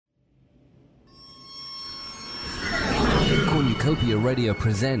Pharmacopoeia Radio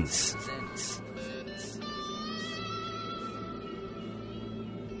presents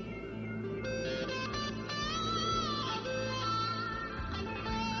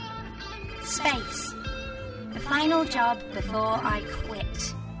Space. The final job before I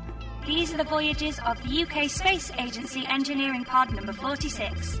quit. These are the voyages of the UK Space Agency Engineering Pod number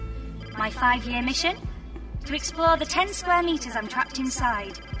 46. My 5-year mission? To explore the 10 square metres I'm trapped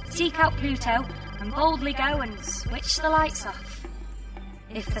inside, seek out Pluto, and boldly go and switch the lights off.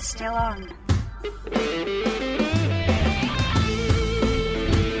 If they're still on.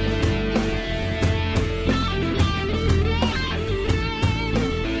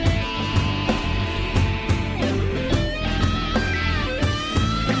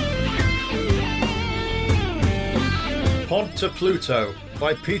 To Pluto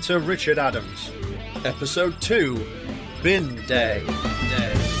by Peter Richard Adams. Episode 2, Bin Day.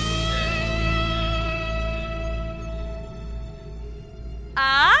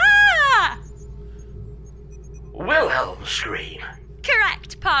 Ah! Wilhelm scream.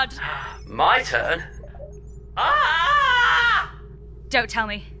 Correct, Pod. My turn. Ah! Don't tell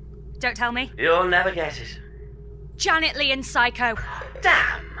me. Don't tell me. You'll never get it. Janet Leigh and Psycho.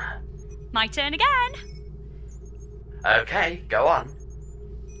 Damn. My turn again. Okay, go on.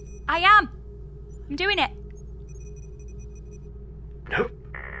 I am. I'm doing it. Nope.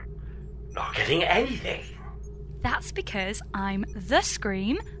 Not getting anything. That's because I'm The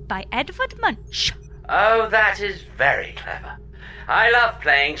Scream by Edvard Munch. Oh, that is very clever. I love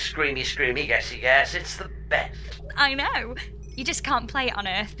playing Screamy-Screamy-Guessy-Guess. It's the best. I know. You just can't play it on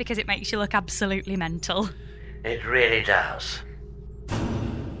Earth because it makes you look absolutely mental. It really does.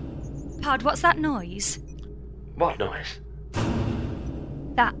 Pod, what's that noise? What noise?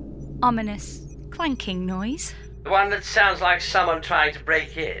 That ominous clanking noise. The one that sounds like someone trying to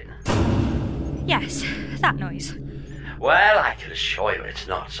break in? Yes, that noise. Well, I can assure you it's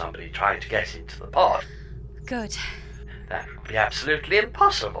not somebody trying to get into the pod. Good. That would be absolutely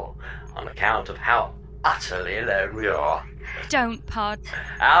impossible on account of how utterly alone we are. Don't, Pod.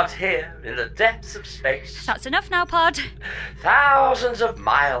 Out here in the depths of space. That's enough now, Pod. Thousands of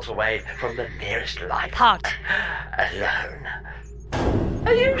miles away from the nearest life. Pod. Alone.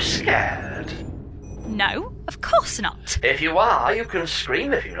 Are you scared? No, of course not. If you are, you can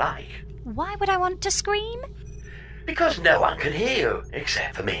scream if you like. Why would I want to scream? Because no one can hear you,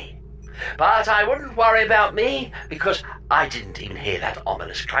 except for me. But I wouldn't worry about me, because I didn't even hear that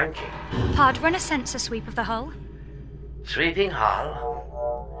ominous clanking. Pod, run a sensor sweep of the hull. Sweeping hull.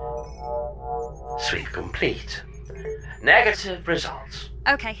 Sweep complete. Negative results.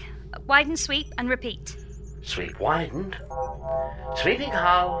 Okay, widen sweep and repeat. Sweep widened. Sweeping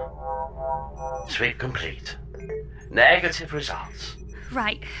hull. Sweep complete. Negative results.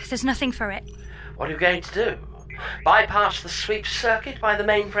 Right, there's nothing for it. What are you going to do? Bypass the sweep circuit by the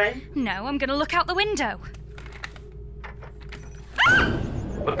mainframe? No, I'm going to look out the window.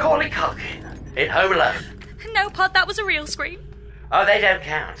 Macaulay Culkin in Home Alone. No, Pod, that was a real scream. Oh, they don't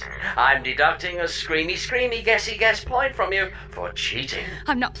count. I'm deducting a Screamy-Screamy-Guessy-Guess point from you for cheating.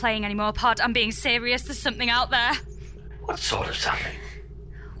 I'm not playing anymore, Pod. I'm being serious. There's something out there. What sort of something?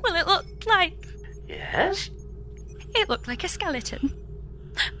 Well, it looked like... Yes? It looked like a skeleton.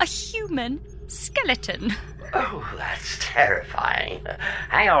 A human skeleton. Oh, that's terrifying.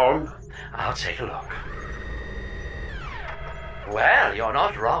 Hang on. I'll take a look. Well, you're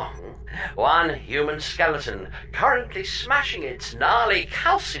not wrong. One human skeleton currently smashing its gnarly,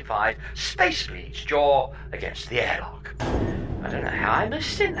 calcified, space-bleached jaw against the airlock. I don't know how I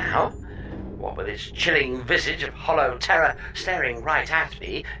missed it now. What with its chilling visage of hollow terror staring right at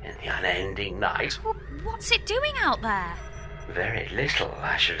me in the unending night. Well, what's it doing out there? Very little,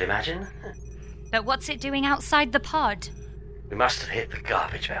 I should imagine. But what's it doing outside the pod? We must have hit the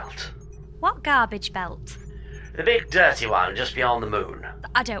garbage belt. What garbage belt? The big dirty one just beyond the moon.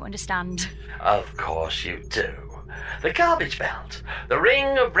 I don't understand. Of course you do. The garbage belt. The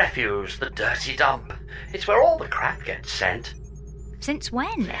ring of refuse, the dirty dump. It's where all the crap gets sent. Since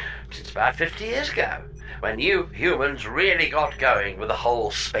when? Since about 50 years ago, when you humans really got going with the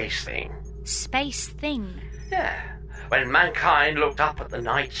whole space thing. Space thing? Yeah. When mankind looked up at the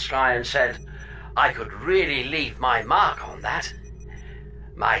night sky and said, I could really leave my mark on that.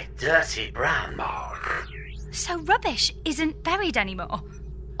 My dirty brown mark. So rubbish isn't buried anymore?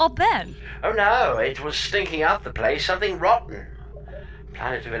 Or burnt? Oh no, it was stinking up the place, something rotten. A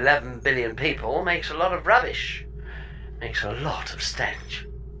planet of 11 billion people makes a lot of rubbish. Makes a lot of stench.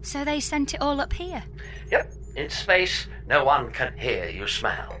 So they sent it all up here? Yep, in space, no one can hear you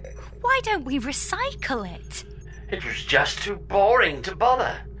smell. Why don't we recycle it? It was just too boring to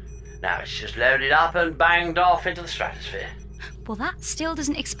bother. Now it's just loaded up and banged off into the stratosphere. Well, that still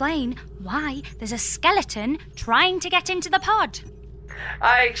doesn't explain why there's a skeleton trying to get into the pod.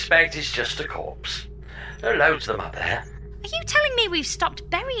 I expect it's just a corpse. There are loads of them up there. Are you telling me we've stopped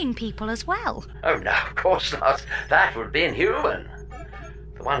burying people as well? Oh, no, of course not. That would be inhuman.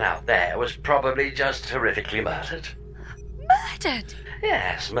 The one out there was probably just horrifically murdered. Murdered?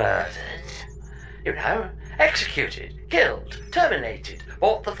 Yes, murdered. You know, executed, killed, terminated,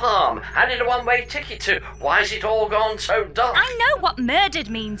 bought the farm, handed a one-way ticket to. Why's it all gone so dark? I know what murdered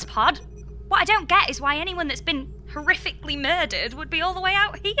means, Pod. What I don't get is why anyone that's been horrifically murdered would be all the way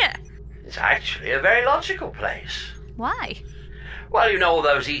out here. It's actually a very logical place. Why? Well, you know all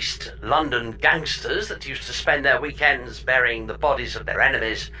those East London gangsters that used to spend their weekends burying the bodies of their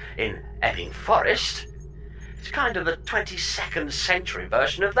enemies in Epping Forest? It's kind of the 22nd century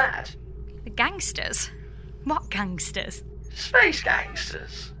version of that. The gangsters? What gangsters? Space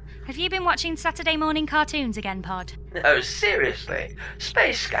gangsters. Have you been watching Saturday morning cartoons again, Pod? No, seriously.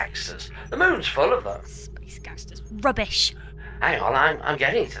 Space gangsters. The moon's full of them. Space gangsters. Rubbish. Hang on, I'm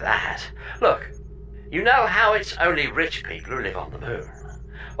getting to that. Look, you know how it's only rich people who live on the moon?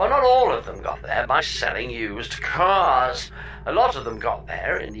 Well, not all of them got there by selling used cars. A lot of them got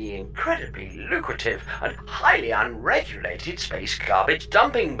there in the incredibly lucrative and highly unregulated space garbage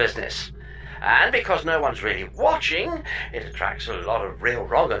dumping business. And because no one's really watching, it attracts a lot of real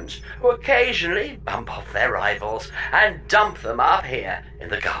wrong-uns who occasionally bump off their rivals and dump them up here in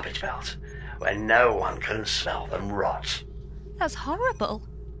the garbage belt, where no one can smell them rot. That's horrible.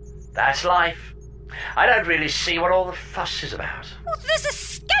 That's life. I don't really see what all the fuss is about. Well, there's a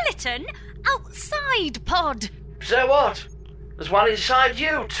skeleton outside, Pod. So what? There's one inside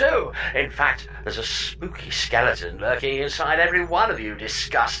you, too. In fact, there's a spooky skeleton lurking inside every one of you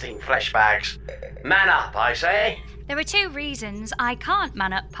disgusting flesh bags. Man up, I say. There are 2 reasons I can't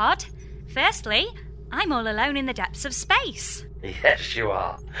man up, Pod. Firstly, I'm all alone in the depths of space. Yes, you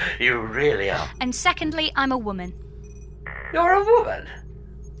are. You really are. And secondly, I'm a woman. You're a woman?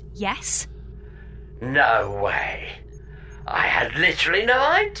 Yes. No way. I had literally no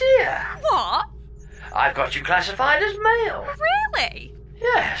idea. What? I've got you classified as male. Really?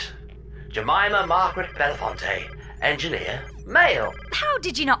 Yes. Jemima Margaret Belafonte, engineer, male. How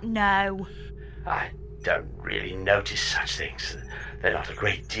did you not know? I don't really notice such things. They're not a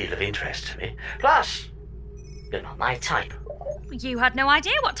great deal of interest to me. Plus, you're not my type. You had no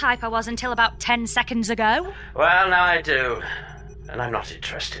idea what type I was until about 10 seconds ago. Well, now I do. And I'm not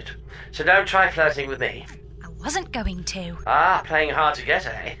interested. So don't try flirting with me. I wasn't going to. Ah, playing hard to get,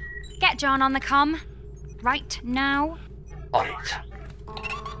 eh? Get John on the comm. Right now. On it.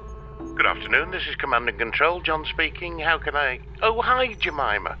 Good afternoon, this is Command and Control, John speaking. How can I... Oh, hi,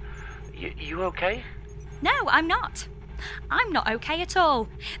 Jemima. You okay? No, I'm not. I'm not okay at all.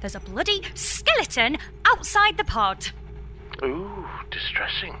 There's a bloody skeleton outside the pod. Ooh,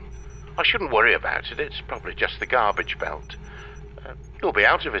 distressing. I shouldn't worry about it. It's probably just the garbage belt. You'll be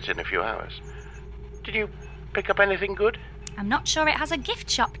out of it in a few hours. Did you pick up anything good? I'm not sure it has a gift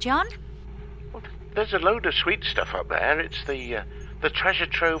shop, John. Well, there's a load of sweet stuff up there. It's the treasure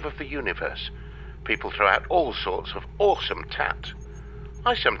trove of the universe. People throw out all sorts of awesome tat.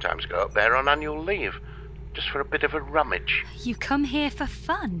 I sometimes go up there on annual leave, just for a bit of a rummage. You come here for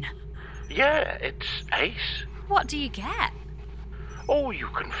fun? Yeah, it's ace. What do you get? Oh, you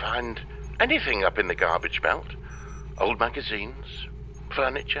can find anything up in the garbage belt. Old magazines,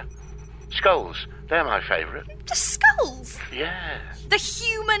 furniture, skulls. They're my favourite. The skulls? Yeah. The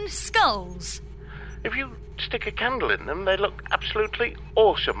human skulls? If you stick a candle in them, they look absolutely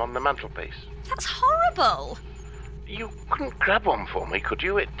awesome on the mantelpiece. That's horrible. You couldn't grab one for me, could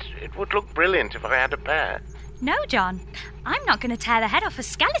you? It would look brilliant if I had a pair. No, John. I'm not going to tear the head off a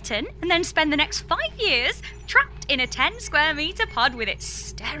skeleton and then spend the next 5 years trapped in a 10-square-metre pod with it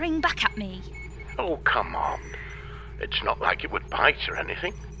staring back at me. Oh, come on. It's not like it would bite or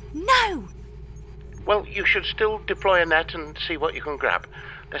anything. No! Well, you should still deploy a net and see what you can grab.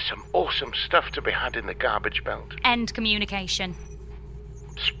 There's some awesome stuff to be had in the garbage belt. End communication.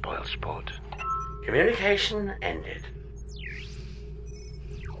 Spoil sport. Communication ended.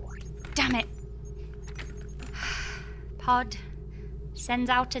 Damn it. Pod sends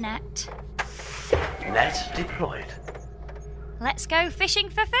out a net. Net deployed. Let's go fishing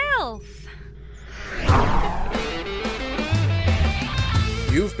for filth.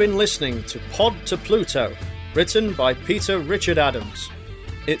 You've been listening to To Pluto, written by Peter Richard Adams.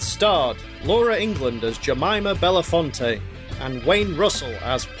 It starred Laura England as Jemima Belafonte and Wayne Russell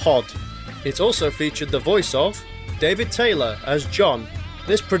as Pod. It also featured the voice of David Taylor as John.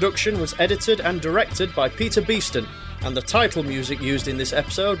 This production was edited and directed by Peter Beeston, and the title music used in this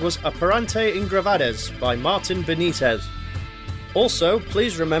episode was Apparente Ingravades by Martin Benitez. Also,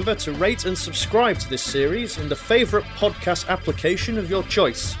 please remember to rate and subscribe to this series in the favourite podcast application of your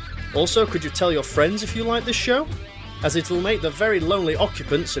choice. Also, could you tell your friends if you like this show? As it will make the very lonely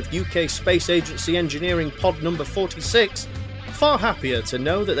occupants of UK Space Agency Engineering Pod number 46 far happier to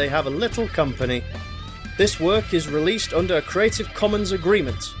know that they have a little company. This work is released under a Creative Commons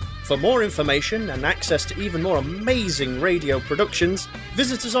agreement. For more information and access to even more amazing radio productions,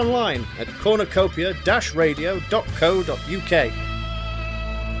 visit us online at cornucopia-radio.co.uk.